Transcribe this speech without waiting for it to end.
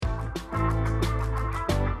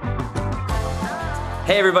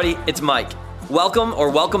Hey everybody, it's Mike.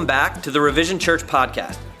 Welcome back to the Revision Church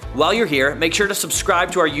podcast. While you're here, make sure to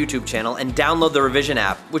subscribe to our YouTube channel and download the Revision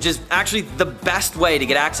app, which is actually the best way to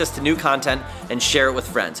get access to new content and share it with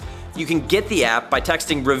friends. You can get the app by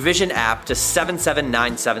texting Revision app to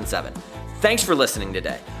 77977. Thanks for listening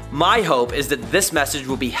today. My hope is that this message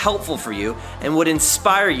will be helpful for you and would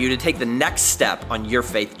inspire you to take the next step on your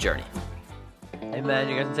faith journey. Amen.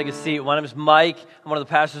 You guys can take a seat. My name is Mike. I'm one of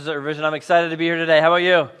the pastors at Revision. I'm excited to be here today. How about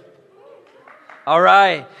you? All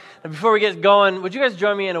right. And before we get going, would you guys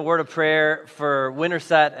join me in a word of prayer for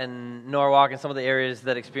Winterset and Norwalk and some of the areas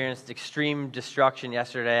that experienced extreme destruction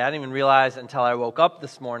yesterday? I didn't even realize until I woke up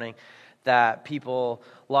this morning that people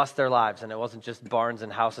lost their lives, and it wasn't just barns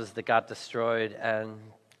and houses that got destroyed. And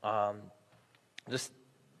just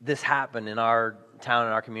this happened in our town,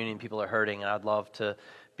 in our community, and people are hurting, and I'd love to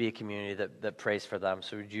be a community that prays for them.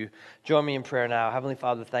 So would you join me in prayer now? Heavenly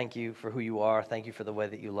Father, thank you for who you are. Thank you for the way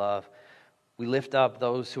that you love. We lift up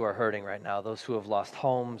those who are hurting right now, those who have lost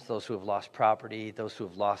homes, those who have lost property, those who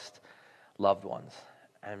have lost loved ones,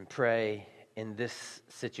 and pray in this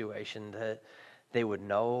situation that they would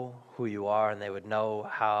know who you are and they would know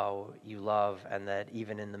how you love, and that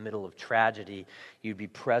even in the middle of tragedy, you'd be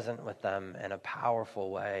present with them in a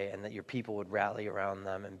powerful way, and that your people would rally around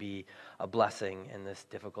them and be a blessing in this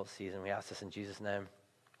difficult season. We ask this in Jesus' name.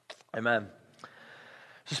 Amen.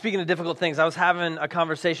 So speaking of difficult things, I was having a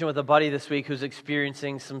conversation with a buddy this week who's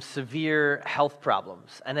experiencing some severe health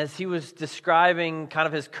problems. And as he was describing kind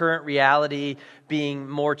of his current reality being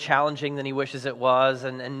more challenging than he wishes it was,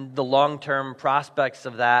 and the long-term prospects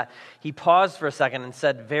of that, he paused for a second and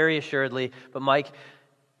said very assuredly, "But Mike,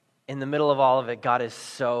 in the middle of all of it, God is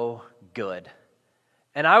so good."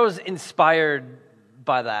 And I was inspired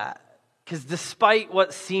by that. Because despite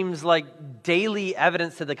what seems like daily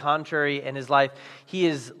evidence to the contrary in his life, he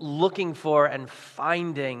is looking for and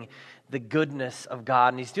finding the goodness of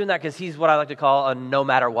God. And he's doing that because he's what I like to call a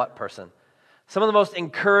no-matter-what person. Some of the most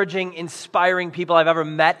encouraging, inspiring people I've ever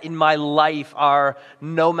met in my life are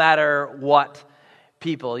no-matter-what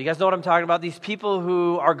people. You guys know what I'm talking about? These people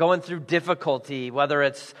who are going through difficulty, whether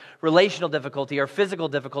it's relational difficulty or physical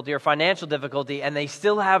difficulty or financial difficulty, and they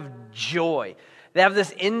still have joy. They have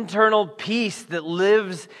this internal peace that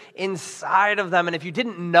lives inside of them. And if you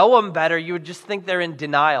didn't know them better, you would just think they're in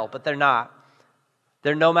denial, but they're not.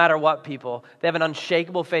 They're no matter what people. They have an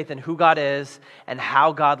unshakable faith in who God is and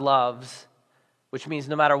how God loves, which means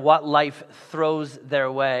no matter what life throws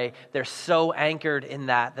their way, they're so anchored in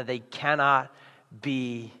that they cannot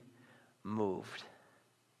be moved.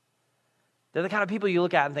 They're the kind of people you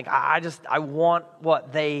look at and think, I want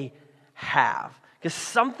what they have. Because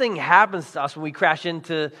something happens to us when we crash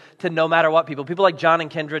into no matter what people. People like John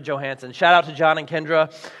and Kendra Johansson. Shout out to John and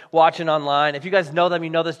Kendra watching online. If you guys know them,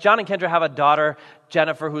 you know this. John and Kendra have a daughter,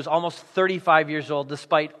 Jennifer, who's almost 35 years old,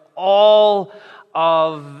 despite all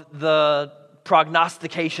of the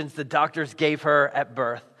prognostications the doctors gave her at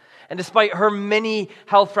birth. And despite her many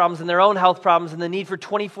health problems and their own health problems and the need for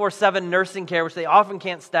 24/7 nursing care, which they often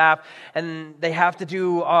can't staff and they have to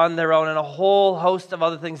do on their own, and a whole host of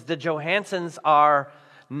other things, the Johanssons are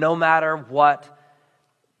no matter what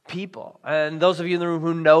people. And those of you in the room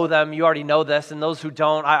who know them, you already know this, and those who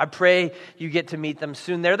don't, I pray you get to meet them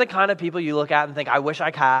soon. They're the kind of people you look at and think, I wish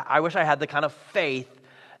I had the kind of faith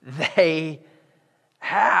they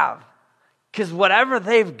have. Because whatever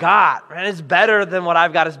they've got, man, is better than what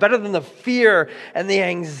I've got. It's better than the fear and the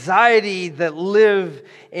anxiety that live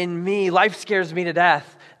in me. Life scares me to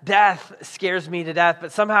death. Death scares me to death.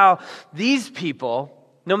 But somehow these people,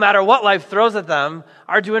 no matter what life throws at them,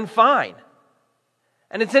 are doing fine.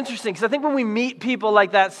 And it's interesting because I think when we meet people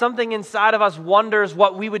like that, something inside of us wonders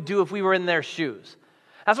what we would do if we were in their shoes.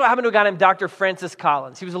 That's what happened to a guy named Dr. Francis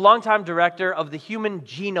Collins. He was a longtime director of the Human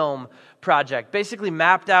Genome Project. Basically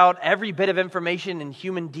mapped out every bit of information in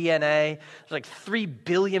human DNA. There's like 3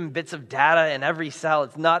 billion bits of data in every cell.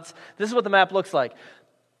 It's nuts. This is what the map looks like.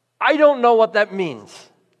 I don't know what that means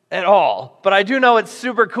at all, but I do know it's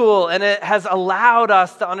super cool, and it has allowed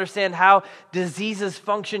us to understand how diseases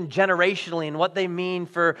function generationally and what they mean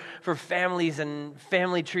for families and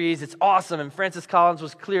family trees. It's awesome, and Francis Collins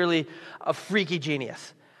was clearly a freaky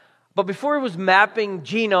genius. But before he was mapping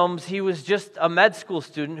genomes, he was just a med school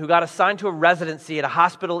student who got assigned to a residency at a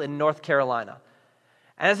hospital in North Carolina.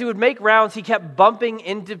 And as he would make rounds, he kept bumping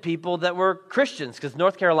into people that were Christians, because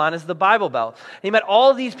North Carolina is the Bible Belt. And he met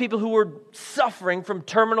all these people who were suffering from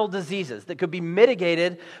terminal diseases that could be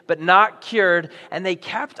mitigated but not cured. And they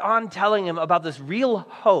kept on telling him about this real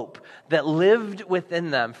hope that lived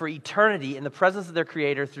within them for eternity in the presence of their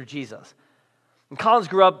Creator through Jesus. And Collins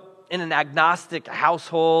grew up in an agnostic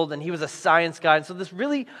household, and he was a science guy. And so this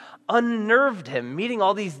really unnerved him, meeting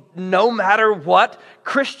all these no matter what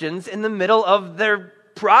Christians in the middle of their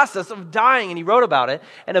process of dying. And he wrote about it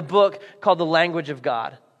in a book called The Language of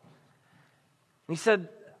God. And he said,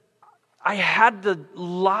 I had to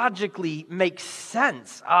logically make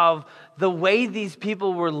sense of the way these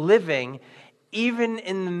people were living, even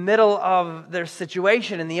in the middle of their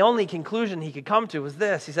situation. And the only conclusion he could come to was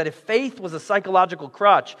this. He said, if faith was a psychological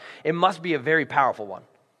crutch, it must be a very powerful one.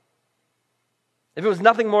 If it was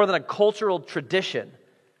nothing more than a cultural tradition,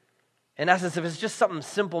 in essence, if it's just something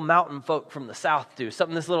simple mountain folk from the South do,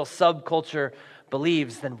 something this little subculture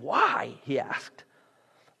believes, then why, he asked.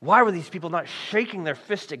 Why were these people not shaking their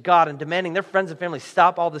fist at God and demanding their friends and family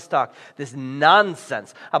stop all this talk, this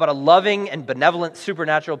nonsense about a loving and benevolent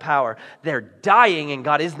supernatural power? They're dying and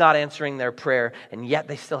God is not answering their prayer, and yet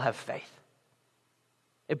they still have faith.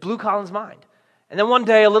 It blew Colin's mind. And then one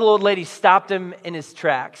day, a little old lady stopped him in his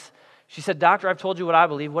tracks. She said, Doctor, I've told you what I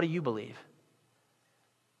believe. What do you believe?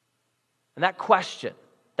 And that question,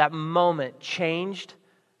 that moment changed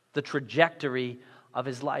the trajectory of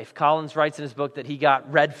his life. Collins writes in his book that he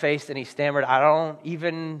got red-faced and he stammered, I don't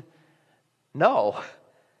even know. And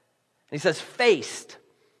he says, faced.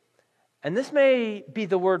 And this may be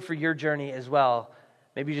the word for your journey as well.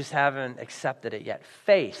 Maybe you just haven't accepted it yet.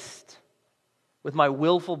 Faced with my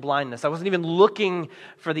willful blindness. I wasn't even looking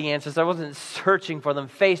for the answers. I wasn't searching for them.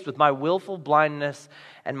 Faced with my willful blindness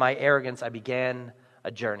and my arrogance, I began a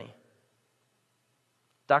journey.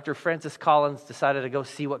 Dr. Francis Collins decided to go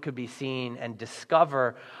see what could be seen and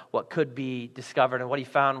discover what could be discovered. And what he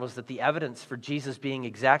found was that the evidence for Jesus being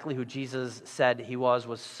exactly who Jesus said he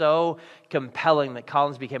was so compelling that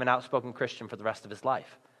Collins became an outspoken Christian for the rest of his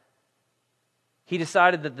life. He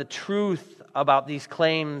decided that the truth about these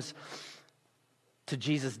claims to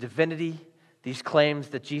Jesus' divinity, these claims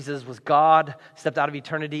that Jesus was God, stepped out of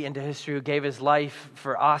eternity into history, who gave his life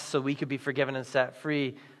for us so we could be forgiven and set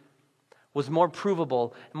free, was more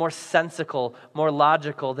provable, more sensical, more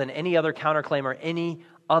logical than any other counterclaim or any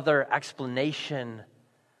other explanation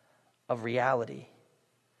of reality.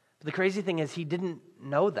 But the crazy thing is he didn't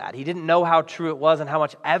know that. He didn't know how true it was and how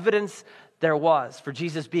much evidence there was for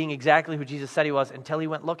Jesus being exactly who Jesus said he was until he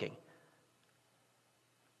went looking.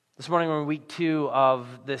 This morning we're in week 2 of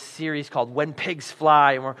this series called When Pigs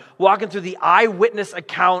Fly, and we're walking through the eyewitness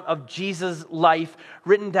account of Jesus' life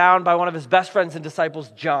written down by one of his best friends and disciples,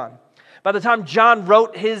 John. By the time John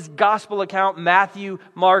wrote his gospel account, Matthew,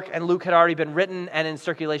 Mark, and Luke had already been written and in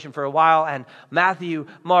circulation for a while, and Matthew,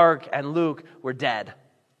 Mark, and Luke were dead.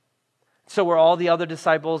 So were all the other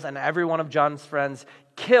disciples and every one of John's friends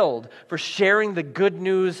killed for sharing the good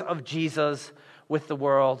news of Jesus with the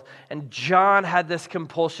world. And John had this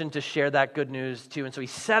compulsion to share that good news too. And so he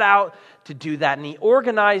set out to do that. And he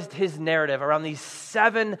organized his narrative around these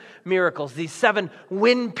 7 miracles, these 7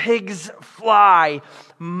 when pigs fly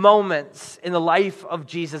moments in the life of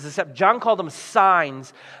Jesus. Except John called them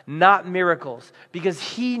signs, not miracles, because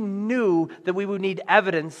he knew that we would need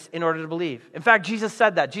evidence in order to believe. In fact, Jesus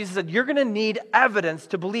said that. Jesus said, you're going to need evidence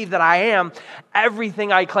to believe that I am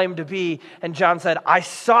everything I claim to be. And John said, I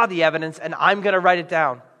saw the evidence and I'm going to write it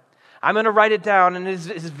down. I'm going to write it down. And his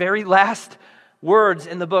very last words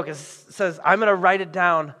in the book says, I'm going to write it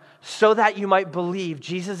down so that you might believe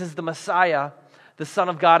Jesus is the Messiah, the Son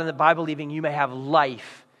of God, and that by believing you may have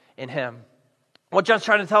life in him. What John's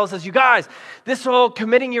trying to tell us is, you guys, this whole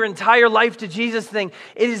committing your entire life to Jesus thing,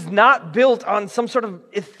 it is not built on some sort of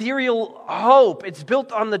ethereal hope. It's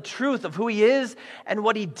built on the truth of who he is and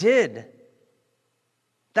what he did.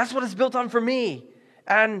 That's what it's built on for me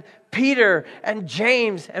and Peter and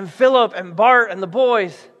James and Philip and Bart and the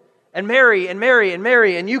boys and Mary and Mary and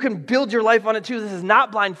Mary, and you can build your life on it too. This is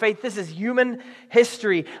not blind faith. This is human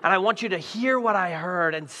history, and I want you to hear what I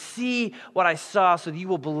heard and see what I saw so that you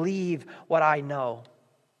will believe what I know.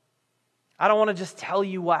 I don't want to just tell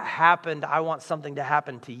you what happened. I want something to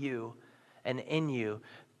happen to you and in you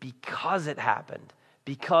because it happened,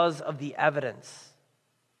 because of the evidence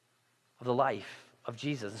of the life of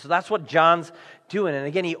Jesus. And so that's what John's doing. And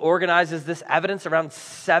again, he organizes this evidence around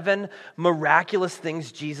 7 miraculous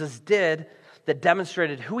things Jesus did that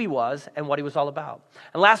demonstrated who he was and what he was all about.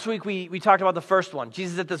 And last week we talked about the first one.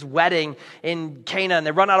 Jesus at this wedding in Cana, and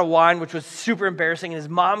they run out of wine, which was super embarrassing. And his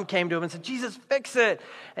mom came to him and said, Jesus, fix it.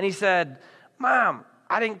 And he said, Mom,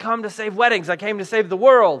 I didn't come to save weddings. I came to save the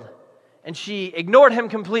world. And she ignored him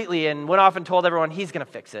completely and went off and told everyone he's going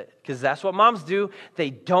to fix it. Because that's what moms do.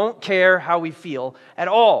 They don't care how we feel at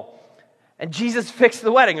all. And Jesus fixed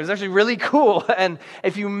the wedding. It was actually really cool. And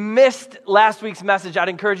if you missed last week's message, I'd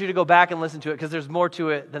encourage you to go back and listen to it because there's more to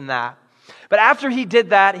it than that. But after he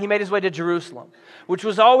did that, he made his way to Jerusalem, which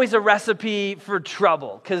was always a recipe for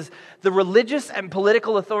trouble because the religious and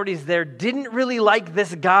political authorities there didn't really like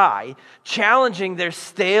this guy challenging their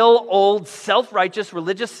stale, old, self-righteous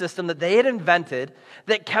religious system that they had invented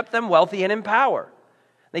that kept them wealthy and in power.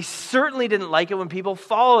 They certainly didn't like it when people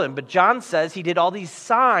followed him, but John says he did all these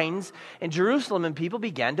signs in Jerusalem and people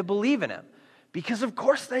began to believe in him. Because of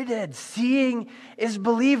course they did. Seeing is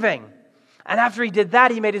believing. And after he did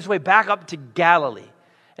that, he made his way back up to Galilee.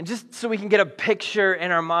 And just so we can get a picture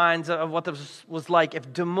in our minds of what this was like,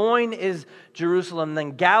 if Des Moines is Jerusalem,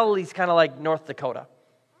 then Galilee's kind of like North Dakota.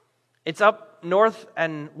 It's up north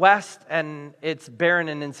and west, and it's barren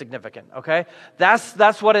and insignificant, okay?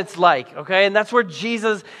 That's what it's like, okay? And that's where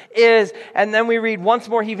Jesus is. And then we read, once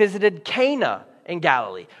more he visited Cana in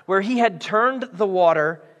Galilee, where he had turned the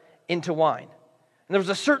water into wine. And there was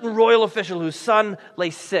a certain royal official whose son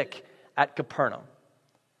lay sick at Capernaum.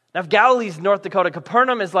 Now, if Galilee's North Dakota,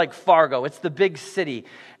 Capernaum is like Fargo. It's the big city.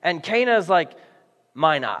 And Cana is like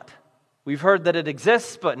Minot. We've heard that it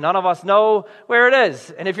exists, but none of us know where it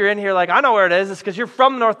is. And if you're in here like, I know where it is, it's because you're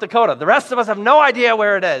from North Dakota. The rest of us have no idea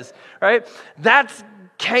where it is, right? That's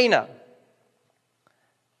Cana.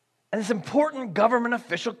 And this important government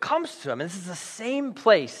official comes to him. And this is the same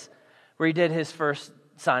place where he did his first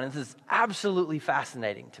sign. And this is absolutely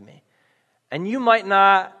fascinating to me. And you might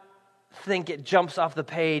not think it jumps off the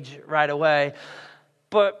page right away,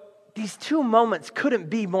 but these two moments couldn't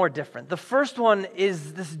be more different. The first one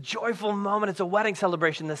is this joyful moment. It's a wedding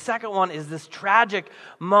celebration. The second one is this tragic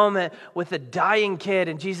moment with a dying kid,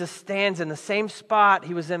 and Jesus stands in the same spot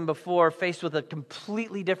he was in before, faced with a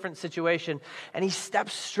completely different situation, and he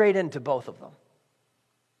steps straight into both of them.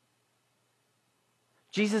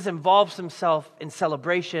 Jesus involves himself in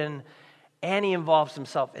celebration, and he involves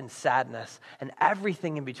himself in sadness and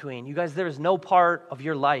everything in between. You guys, there is no part of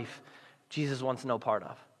your life Jesus wants no part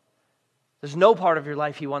of. There's no part of your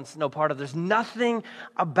life he wants no part of. There's nothing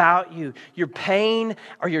about you, your pain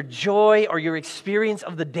or your joy or your experience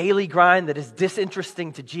of the daily grind that is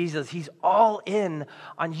disinteresting to Jesus. He's all in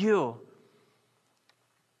on you.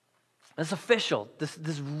 This official,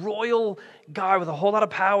 this royal guy with a whole lot of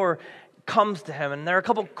power comes to him. And there are a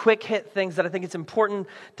couple quick hit things that I think it's important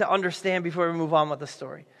to understand before we move on with the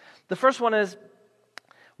story. The first one is,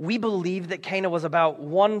 we believe that Cana was about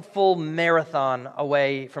one full marathon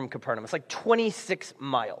away from Capernaum. It's like 26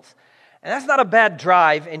 miles. And that's not a bad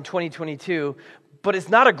drive in 2022, but it's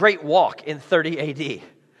not a great walk in 30 AD.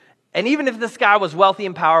 And even if this guy was wealthy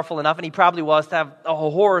and powerful enough, and he probably was, to have a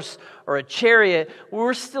horse or a chariot,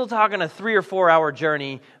 we're still talking a 3 or 4 hour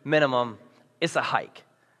journey minimum. It's a hike.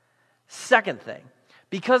 Second thing,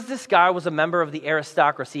 because this guy was a member of the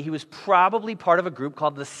aristocracy, he was probably part of a group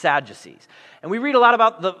called the Sadducees. And we read a lot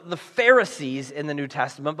about the Pharisees in the New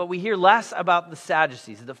Testament, but we hear less about the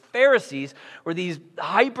Sadducees. The Pharisees were these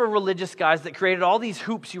hyper-religious guys that created all these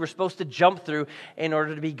hoops you were supposed to jump through in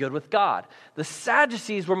order to be good with God. The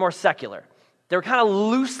Sadducees were more secular. They were kind of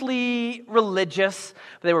loosely religious.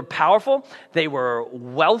 They were powerful, they were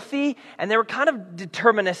wealthy, and they were kind of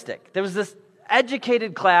deterministic. There was this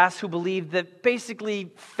educated class who believed that basically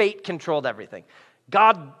fate controlled everything.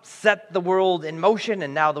 God set the world in motion,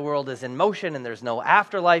 and now the world is in motion, and there's no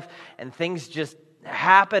afterlife, and things just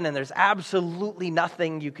happen, and there's absolutely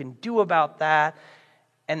nothing you can do about that,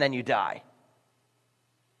 and then you die.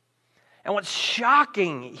 And what's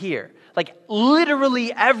shocking here, like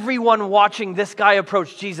literally everyone watching this guy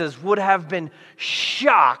approach Jesus would have been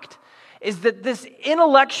shocked, is that this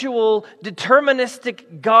intellectual,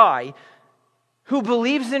 deterministic guy who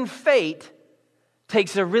believes in fate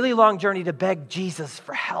takes a really long journey to beg Jesus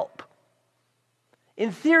for help.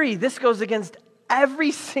 In theory, this goes against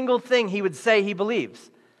every single thing he would say he believes.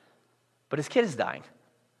 But his kid is dying.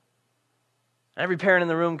 Every parent in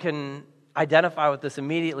the room can identify with this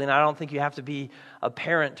immediately, and I don't think you have to be a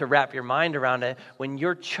parent to wrap your mind around it. When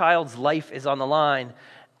your child's life is on the line,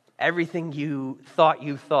 everything you thought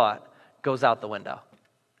goes out the window.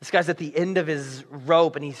 This guy's at the end of his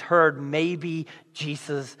rope, and he's heard maybe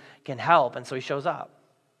Jesus can help, and so he shows up.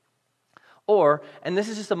 Or, and this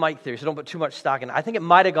is just a Mike theory, so don't put too much stock in it. I think it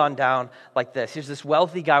might have gone down like this. Here's this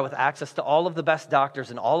wealthy guy with access to all of the best doctors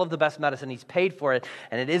and all of the best medicine. He's paid for it,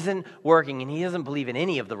 and it isn't working, and he doesn't believe in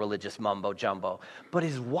any of the religious mumbo-jumbo. But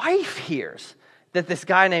his wife hears that this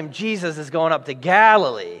guy named Jesus is going up to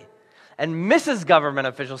Galilee, and Mrs. Government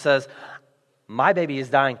Official says, my baby is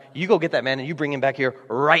dying. You go get that man and you bring him back here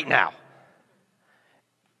right now.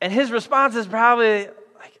 And his response is probably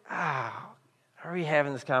like, are we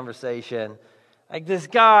having this conversation? Like, this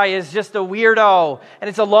guy is just a weirdo, and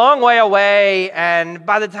it's a long way away, and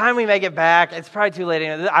by the time we make it back, it's probably too late.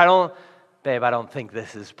 babe, I don't think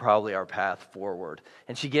this is probably our path forward.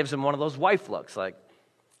 And she gives him one of those wife looks, like,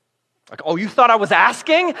 oh, you thought I was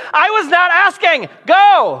asking? I was not asking.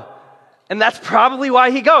 Go. And that's probably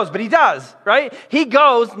why he goes, but he does, right? He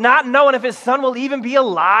goes not knowing if his son will even be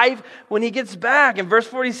alive when he gets back. In verse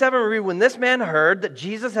 47, we read, when this man heard that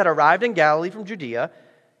Jesus had arrived in Galilee from Judea,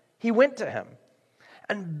 he went to him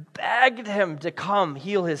and begged him to come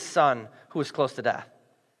heal his son who was close to death.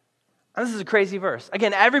 And this is a crazy verse.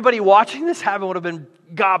 Again, everybody watching this happen would have been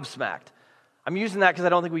gobsmacked. I'm using that because I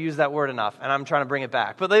don't think we use that word enough, and I'm trying to bring it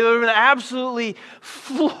back. But they would have been absolutely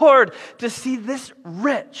floored to see this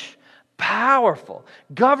rich, powerful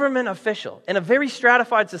government official in a very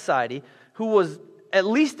stratified society who was at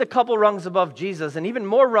least a couple rungs above Jesus and even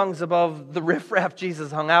more rungs above the riffraff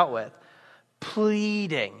Jesus hung out with,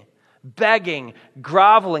 pleading, begging,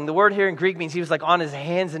 groveling. The word here in Greek means he was like on his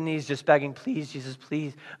hands and knees just begging, please, Jesus,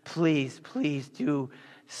 please, please, please do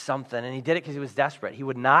something. And he did it because he was desperate. He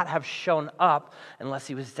would not have shown up unless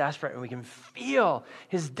he was desperate, and we can feel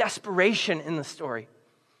his desperation in the story.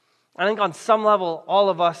 I think on some level, all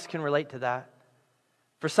of us can relate to that.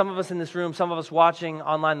 For some of us in this room, some of us watching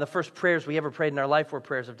online, the first prayers we ever prayed in our life were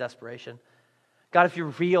prayers of desperation. God, if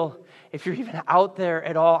you're real, if you're even out there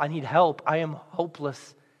at all, I need help. I am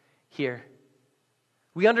hopeless here.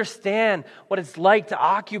 We understand what it's like to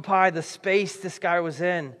occupy the space this guy was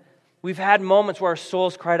in. We've had moments where our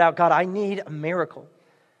souls cried out, God, I need a miracle.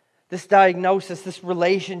 This diagnosis, this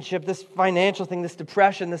relationship, this financial thing, this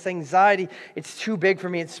depression, this anxiety, it's too big for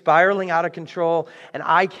me. It's spiraling out of control, and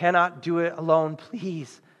I cannot do it alone.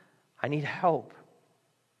 Please, I need help.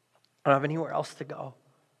 I don't have anywhere else to go.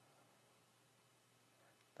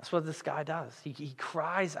 That's what this guy does. He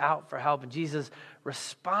cries out for help, and Jesus'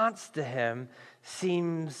 response to him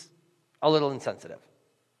seems a little insensitive.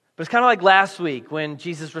 But it's kind of like last week when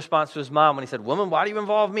Jesus' response to his mom when he said, woman, why do you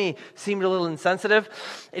involve me? Seemed a little insensitive.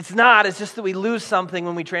 It's not. It's just that we lose something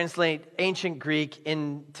when we translate ancient Greek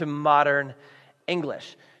into modern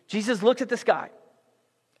English. Jesus looks at this guy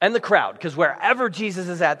and the crowd, because wherever Jesus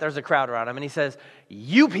is at, there's a crowd around him. And he says,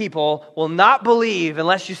 you people will not believe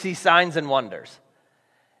unless you see signs and wonders.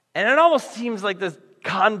 And it almost seems like this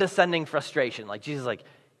condescending frustration. Like Jesus is like,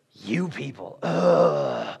 you people.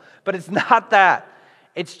 Ugh. But it's not that.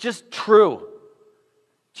 It's just true.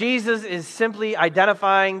 Jesus is simply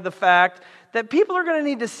identifying the fact that people are going to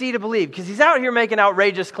need to see to believe, because he's out here making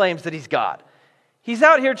outrageous claims that he's God. He's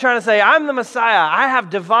out here trying to say, I'm the Messiah. I have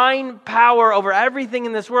divine power over everything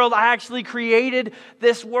in this world. I actually created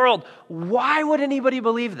this world. Why would anybody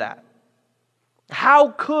believe that? How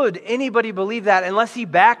could anybody believe that unless he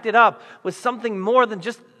backed it up with something more than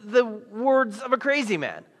just the words of a crazy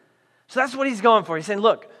man? So that's what he's going for. He's saying,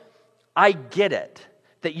 look, I get it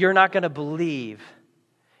that you're not going to believe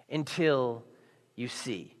until you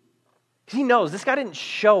see. Because he knows this guy didn't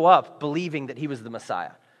show up believing that he was the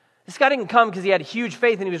Messiah. This guy didn't come because he had huge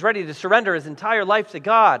faith and he was ready to surrender his entire life to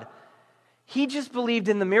God. He just believed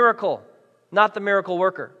in the miracle, not the miracle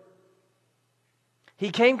worker.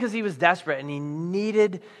 He came because he was desperate and he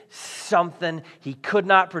needed something he could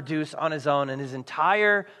not produce on his own, and his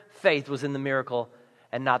entire faith was in the miracle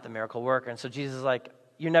and not the miracle worker. And so Jesus is like,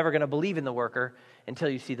 you're never going to believe in the worker until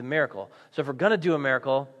you see the miracle. So if we're going to do a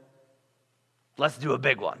miracle, let's do a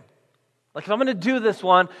big one. Like, if I'm going to do this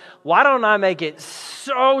one, why don't I make it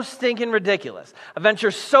so stinking ridiculous? I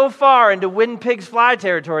venture so far into when pigs fly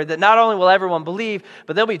territory that not only will everyone believe,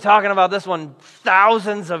 but they'll be talking about this one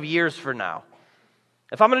thousands of years from now.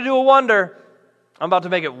 If I'm going to do a wonder, I'm about to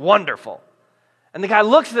make it wonderful. And the guy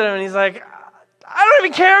looks at him and he's like, I don't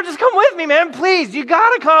even care. Just come with me, man. Please, you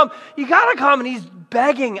got to come. You got to come. And he's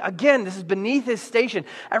begging. Again, this is beneath his station.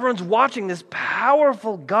 Everyone's watching this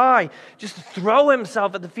powerful guy just throw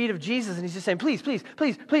himself at the feet of Jesus. And he's just saying, please, please,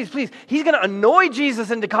 please, please, please. He's going to annoy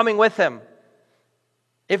Jesus into coming with him,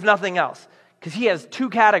 if nothing else. Because he has two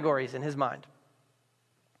categories in his mind.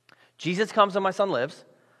 Jesus comes and my son lives,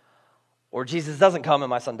 or Jesus doesn't come and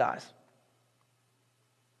my son dies.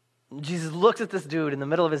 Jesus looks at this dude in the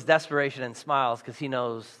middle of his desperation and smiles because he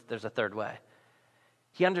knows there's a third way.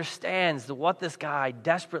 He understands that what this guy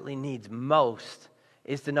desperately needs most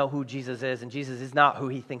is to know who Jesus is, and Jesus is not who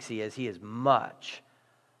he thinks he is. He is much,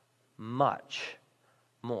 much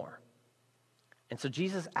more. And so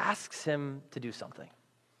Jesus asks him to do something.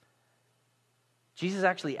 Jesus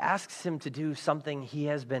actually asks him to do something he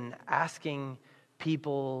has been asking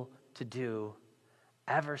people to do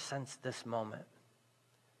ever since this moment.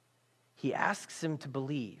 He asks him to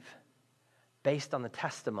believe based on the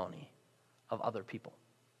testimony of other people.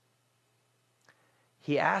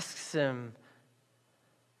 He asks him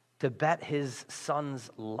to bet his son's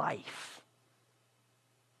life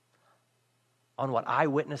on what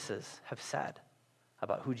eyewitnesses have said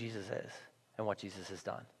about who Jesus is and what Jesus has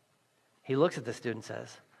done. He looks at this dude and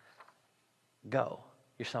says, go,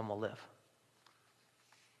 your son will live.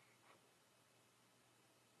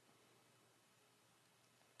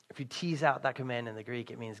 If you tease out that command in the Greek,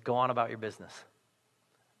 it means go on about your business.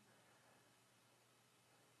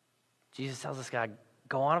 Jesus tells this guy,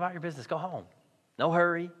 go on about your business, go home. No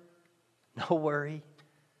hurry, no worry.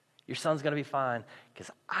 Your son's going to be fine because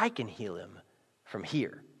I can heal him from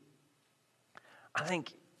here. I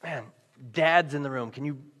think, man, dads in the room, can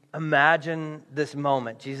you imagine this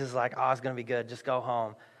moment? Jesus is like, oh, it's going to be good, just go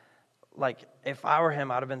home. Like, if I were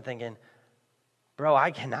him, I'd have been thinking, bro,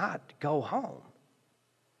 I cannot go home.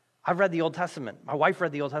 I've read the Old Testament. My wife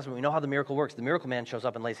read the Old Testament. We know how the miracle works. The miracle man shows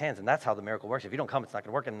up and lays hands, and that's how the miracle works. If you don't come, it's not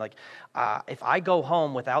going to work. And like, if I go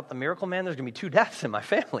home without the miracle man, there's going to be 2 deaths in my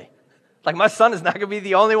family. Like, my son is not going to be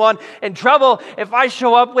the only one in trouble if I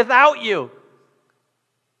show up without you.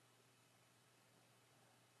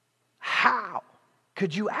 How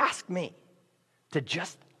could you ask me to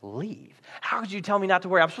just leave? How could you tell me not to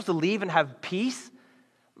worry? I'm supposed to leave and have peace?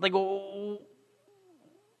 Like,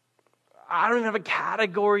 I don't even have a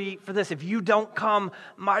category for this. If you don't come,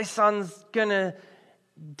 my son's gonna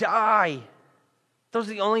die. Those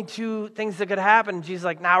are the only 2 things that could happen. Jesus is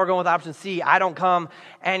like, now we're going with option C. I don't come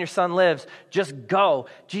and your son lives. Just go.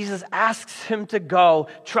 Jesus asks him to go,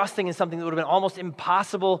 trusting in something that would have been almost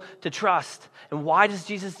impossible to trust. And why does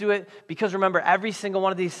Jesus do it? Because remember, every single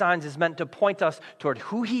one of these signs is meant to point us toward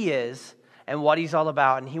who he is and what he's all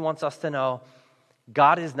about. And he wants us to know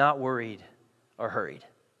God is not worried or hurried.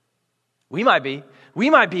 We might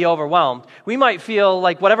be overwhelmed. We might feel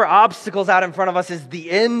like whatever obstacle's out in front of us is the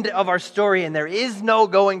end of our story and there is no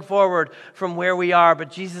going forward from where we are. But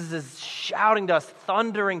Jesus is shouting to us,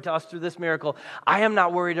 thundering to us through this miracle, I am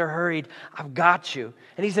not worried or hurried. I've got you.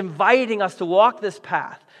 And he's inviting us to walk this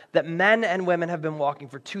path that men and women have been walking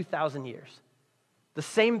for 2,000 years. The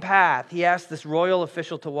same path he asked this royal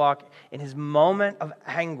official to walk in his moment of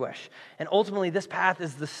anguish. And ultimately, this path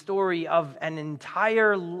is the story of an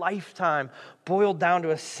entire lifetime boiled down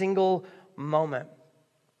to a single moment.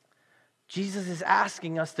 Jesus is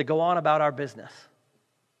asking us to go on about our business.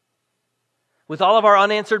 With all of our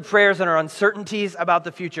unanswered prayers and our uncertainties about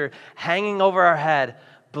the future hanging over our head,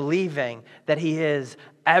 believing that he is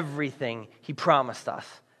everything he promised us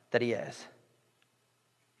that he is.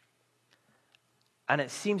 And it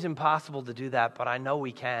seems impossible to do that, but I know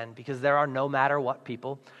we can, because there are no matter what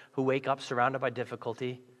people who wake up surrounded by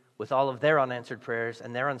difficulty with all of their unanswered prayers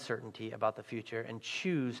and their uncertainty about the future and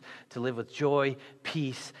choose to live with joy,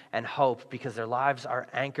 peace, and hope because their lives are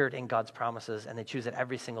anchored in God's promises and they choose it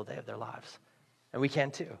every single day of their lives. And we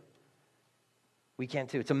can too. We can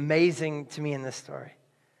too. It's amazing to me in this story.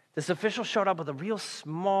 This official showed up with a real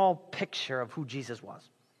small picture of who Jesus was.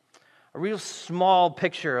 A real small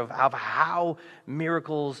picture of how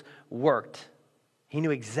miracles worked. He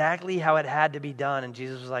knew exactly how it had to be done, and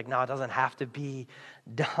Jesus was like, no, it doesn't have to be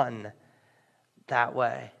done that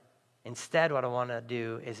way. Instead, what I want to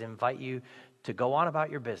do is invite you to go on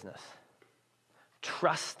about your business,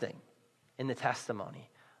 trusting in the testimony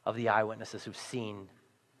of the eyewitnesses who've seen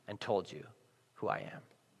and told you who I am.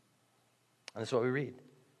 And that's what we read.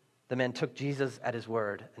 The man took Jesus at his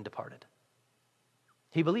word and departed.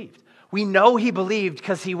 He believed. We know he believed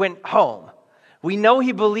because he went home. We know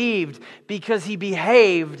he believed because he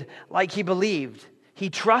behaved like he believed. He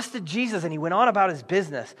trusted Jesus and he went on about his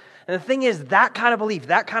business. And the thing is, that kind of belief,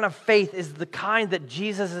 that kind of faith is the kind that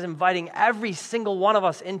Jesus is inviting every single one of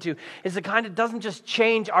us into. It's the kind that doesn't just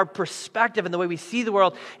change our perspective and the way we see the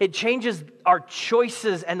world. It changes our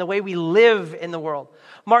choices and the way we live in the world.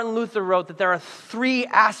 Martin Luther wrote that there are 3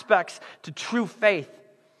 aspects to true faith.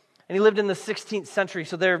 And he lived in the 16th century,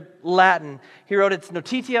 so they're Latin. He wrote, it's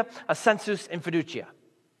notitia, assensus, and fiducia.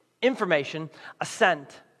 Information,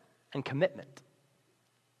 assent, and commitment.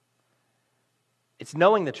 It's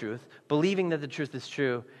knowing the truth, believing that the truth is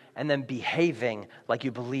true, and then behaving like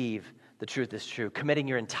you believe the truth is true, committing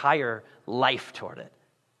your entire life toward it.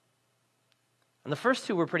 And the first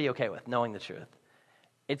 2 we're pretty okay with, knowing the truth.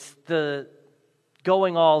 It's the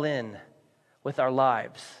going all in with our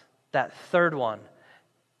lives, that third one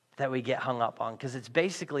that we get hung up on, because it's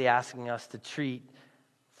basically asking us to treat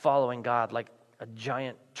following God like a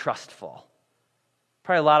giant trust fall.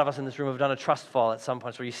 Probably a lot of us in this room have done a trust fall at some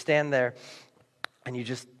point where you stand there and you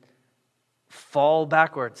just fall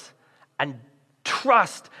backwards and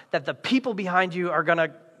trust that the people behind you are going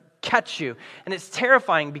to catch you. And it's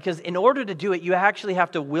terrifying because in order to do it, you actually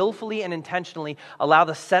have to willfully and intentionally allow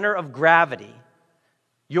the center of gravity,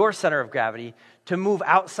 your center of gravity, to move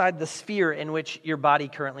outside the sphere in which your body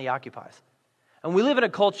currently occupies. And we live in a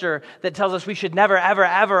culture that tells us we should never, ever,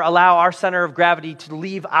 ever allow our center of gravity to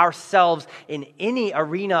leave ourselves in any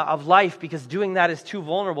arena of life, because doing that is too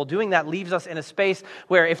vulnerable. Doing that leaves us in a space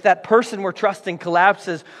where if that person we're trusting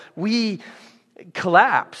collapses, we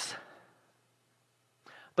collapse.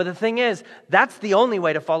 But the thing is, that's the only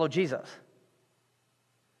way to follow Jesus.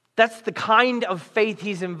 That's the kind of faith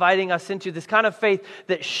he's inviting us into, this kind of faith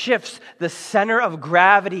that shifts the center of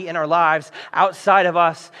gravity in our lives outside of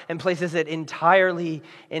us and places it entirely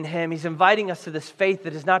in him. He's inviting us to this faith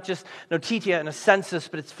that is not just notitia and a census,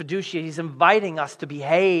 but it's fiducia. He's inviting us to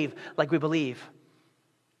behave like we believe.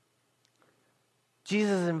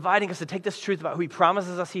 Jesus is inviting us to take this truth about who he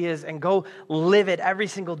promises us he is and go live it every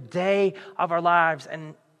single day of our lives.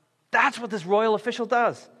 And that's what this royal official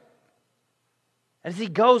does. As he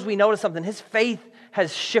goes, we notice something. His faith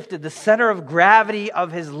has shifted. The center of gravity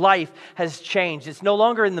of his life has changed. It's no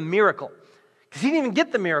longer in the miracle, because he didn't even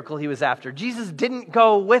get the miracle he was after. Jesus didn't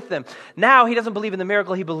go with him. Now he doesn't believe in the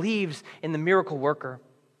miracle. He believes in the miracle worker.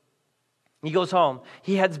 He goes home.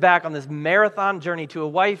 He heads back on this marathon journey to a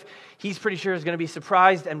wife he's pretty sure is going to be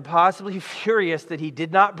surprised and possibly furious that he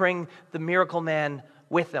did not bring the miracle man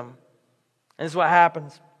with him. And this is what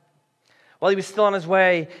happens. While he was still on his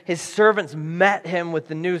way, his servants met him with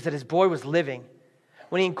the news that his boy was living.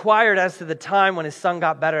 When he inquired as to the time when his son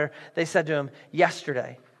got better, they said to him,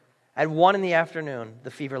 "Yesterday, at 1 p.m, the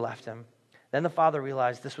fever left him." Then the father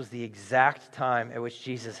realized this was the exact time at which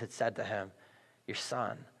Jesus had said to him, "Your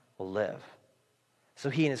son will live." So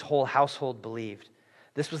he and his whole household believed.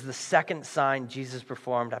 This was the second sign Jesus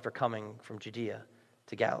performed after coming from Judea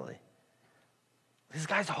to Galilee. This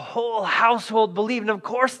guy's whole household believed, and of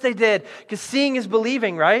course they did, because seeing is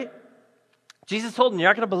believing, right? Jesus told them, you're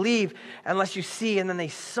not going to believe unless you see, and then they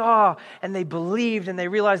saw, and they believed, and they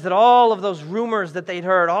realized that all of those rumors that they'd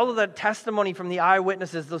heard, all of the testimony from the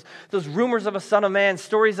eyewitnesses, those rumors of a Son of Man,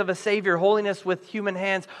 stories of a Savior, holiness with human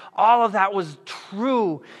hands, all of that was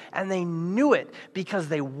true, and they knew it because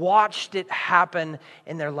they watched it happen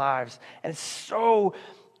in their lives. And it's so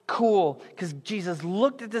cool, because Jesus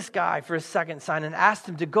looked at this guy for a second sign and asked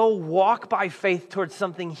him to go walk by faith towards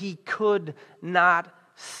something he could not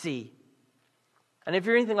see. And if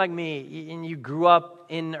you're anything like me and you grew up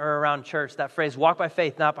in or around church, that phrase, walk by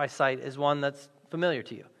faith, not by sight, is one that's familiar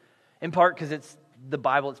to you. In part because it's the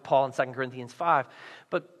Bible, it's Paul in 2 Corinthians 5.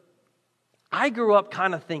 But I grew up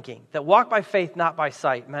kind of thinking that walk by faith, not by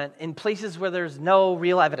sight meant in places where there's no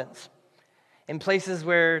real evidence. In places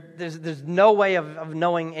where there's no way of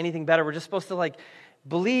knowing anything better. We're just supposed to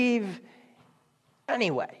believe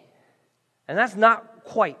anyway. And that's not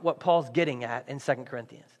quite what Paul's getting at in 2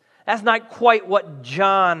 Corinthians. That's not quite what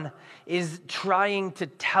John is trying to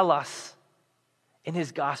tell us in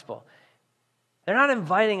his gospel. They're not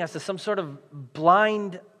inviting us to some sort of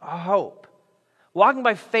blind hope. Walking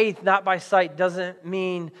by faith, not by sight, doesn't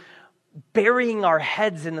mean burying our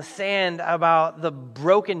heads in the sand about the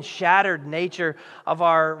broken, shattered nature of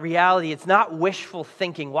our reality. It's not wishful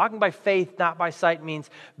thinking. Walking by faith, not by sight, means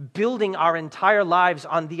building our entire lives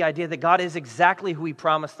on the idea that God is exactly who he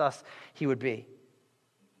promised us he would be.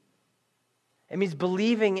 It means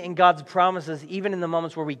believing in God's promises even in the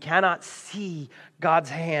moments where we cannot see God's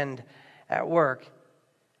hand at work.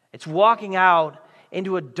 It's walking out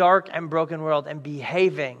into a dark and broken world and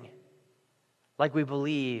behaving like we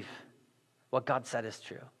believe what God said is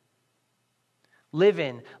true.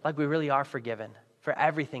 Living like we really are forgiven for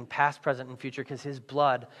everything, past, present, and future, because his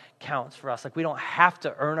blood counts for us. Like we don't have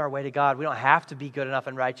to earn our way to God. We don't have to be good enough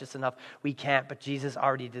and righteous enough. We can't, but Jesus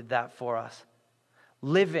already did that for us.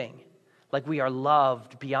 Living like we are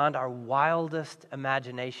loved beyond our wildest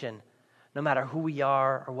imagination, no matter who we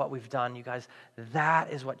are or what we've done. You guys,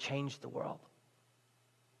 that is what changed the world.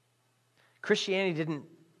 Christianity didn't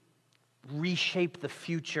reshape the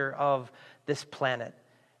future of this planet.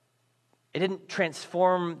 It didn't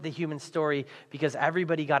transform the human story because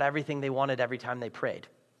everybody got everything they wanted every time they prayed.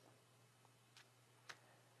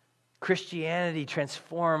 Christianity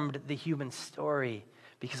transformed the human story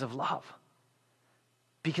because of love.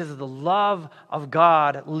 Because of the love of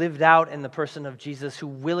God lived out in the person of Jesus, who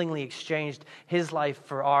willingly exchanged his life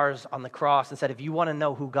for ours on the cross and said, if you want to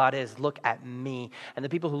know who God is, look at me. And the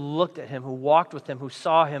people who looked at him, who walked with him, who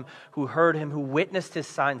saw him, who heard him, who witnessed his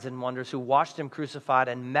signs and wonders, who watched him crucified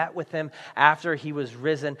and met with him after he was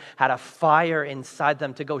risen, had a fire inside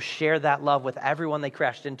them to go share that love with everyone they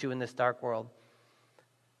crashed into in this dark world.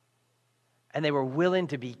 And they were willing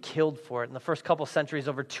to be killed for it. In the first couple centuries,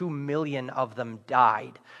 over 2 million of them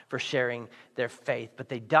died for sharing their faith. But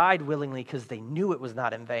they died willingly because they knew it was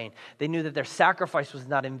not in vain. They knew that their sacrifice was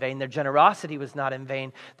not in vain. Their generosity was not in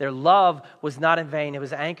vain. Their love was not in vain. It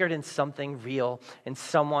was anchored in something real, in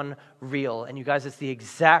someone real. And you guys, it's the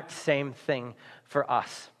exact same thing for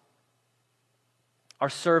us. Our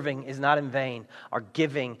serving is not in vain. Our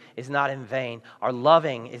giving is not in vain. Our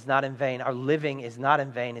loving is not in vain. Our living is not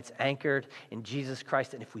in vain. It's anchored in Jesus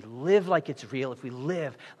Christ. And if we live like it's real, if we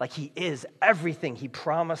live like He is everything He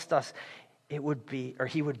promised us it would be, or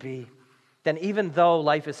He would be, then even though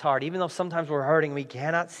life is hard, even though sometimes we're hurting, we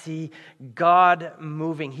cannot see God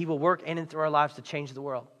moving, He will work in and through our lives to change the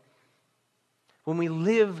world. When we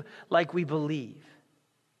live like we believe,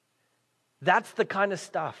 that's the kind of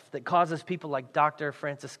stuff that causes people like Dr.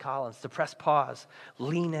 Francis Collins to press pause,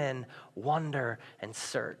 lean in, wonder, and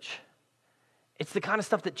search. It's the kind of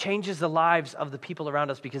stuff that changes the lives of the people around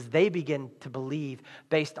us because they begin to believe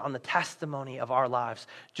based on the testimony of our lives,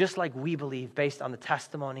 just like we believe based on the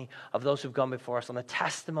testimony of those who've gone before us, on the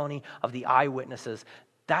testimony of the eyewitnesses.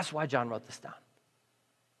 That's why John wrote this down.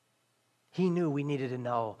 He knew we needed to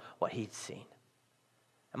know what he'd seen.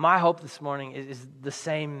 And my hope this morning is the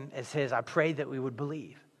same as his. I pray that we would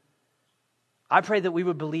believe. I pray that we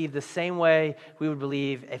would believe the same way we would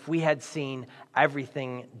believe if we had seen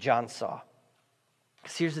everything John saw.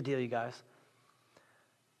 Because here's the deal, you guys.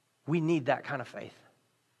 We need that kind of faith.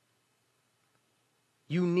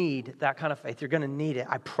 You need that kind of faith. You're going to need it.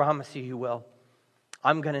 I promise you, you will.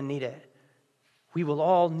 I'm going to need it. We will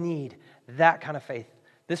all need that kind of faith.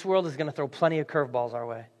 This world is going to throw plenty of curveballs our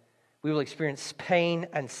way. We will experience pain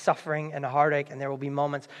and suffering and heartache, and there will be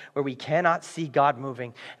moments where we cannot see God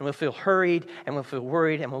moving, and we'll feel hurried, and we'll feel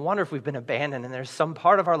worried, and we'll wonder if we've been abandoned, and there's some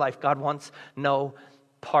part of our life God wants no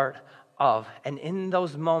part of. And in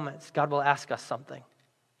those moments, God will ask us something.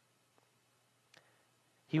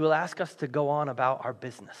 He will ask us to go on about our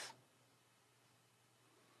business.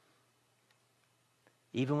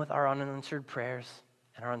 Even with our unanswered prayers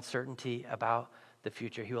and our uncertainty about the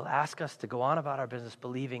future, He will ask us to go on about our business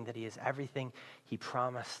believing that He is everything He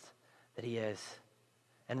promised that He is.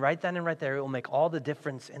 And right then and right there, it will make all the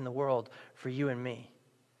difference in the world for you and me,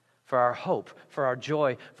 for our hope, for our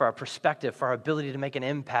joy, for our perspective, for our ability to make an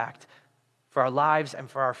impact, for our lives and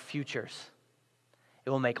for our futures.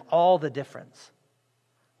 It will make all the difference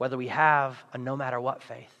whether we have a no matter what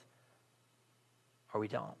faith or we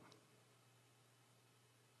don't.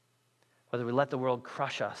 Whether we let the world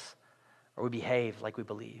crush us or we behave like we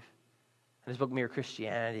believe. In his book, Mere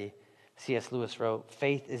Christianity, C.S. Lewis wrote,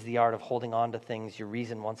 "Faith is the art of holding on to things your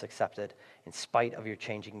reason once accepted in spite of your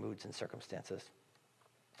changing moods and circumstances."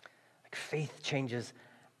 Like faith changes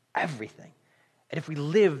everything. And if we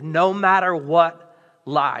live no matter what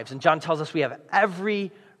lives, and John tells us we have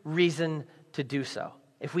every reason to do so,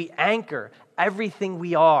 if we anchor everything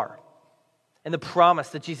we are in the promise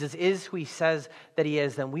that Jesus is who He says that He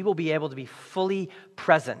is, then we will be able to be fully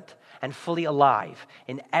present and fully alive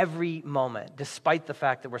in every moment, despite the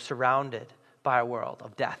fact that we're surrounded by a world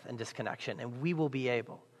of death and disconnection. And we will be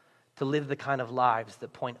able to live the kind of lives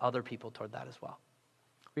that point other people toward that as well.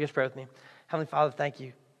 Will you guys pray with me? Heavenly Father, thank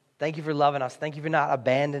you. Thank you for loving us. Thank you for not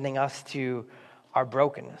abandoning us to our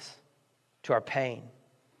brokenness, to our pain.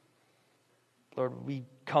 Lord, we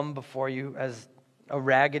come before you as a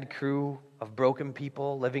ragged crew of broken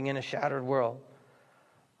people living in a shattered world.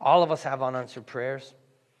 All of us have unanswered prayers.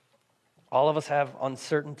 All of us have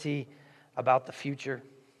uncertainty about the future.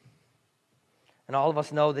 And all of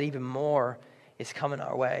us know that even more is coming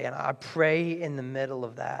our way. And I pray in the middle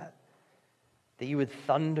of that you would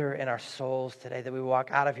thunder in our souls today, that we walk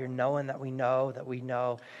out of here knowing that we know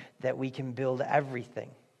that we can build everything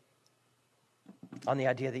on the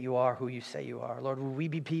idea that you are who you say you are. Lord, will we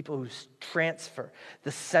be people who transfer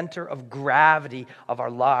the center of gravity of our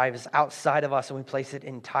lives outside of us and we place it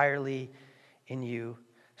entirely in you,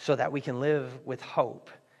 so that we can live with hope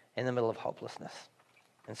in the middle of hopelessness,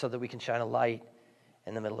 and so that we can shine a light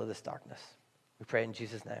in the middle of this darkness. We pray in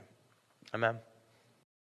Jesus' name. Amen.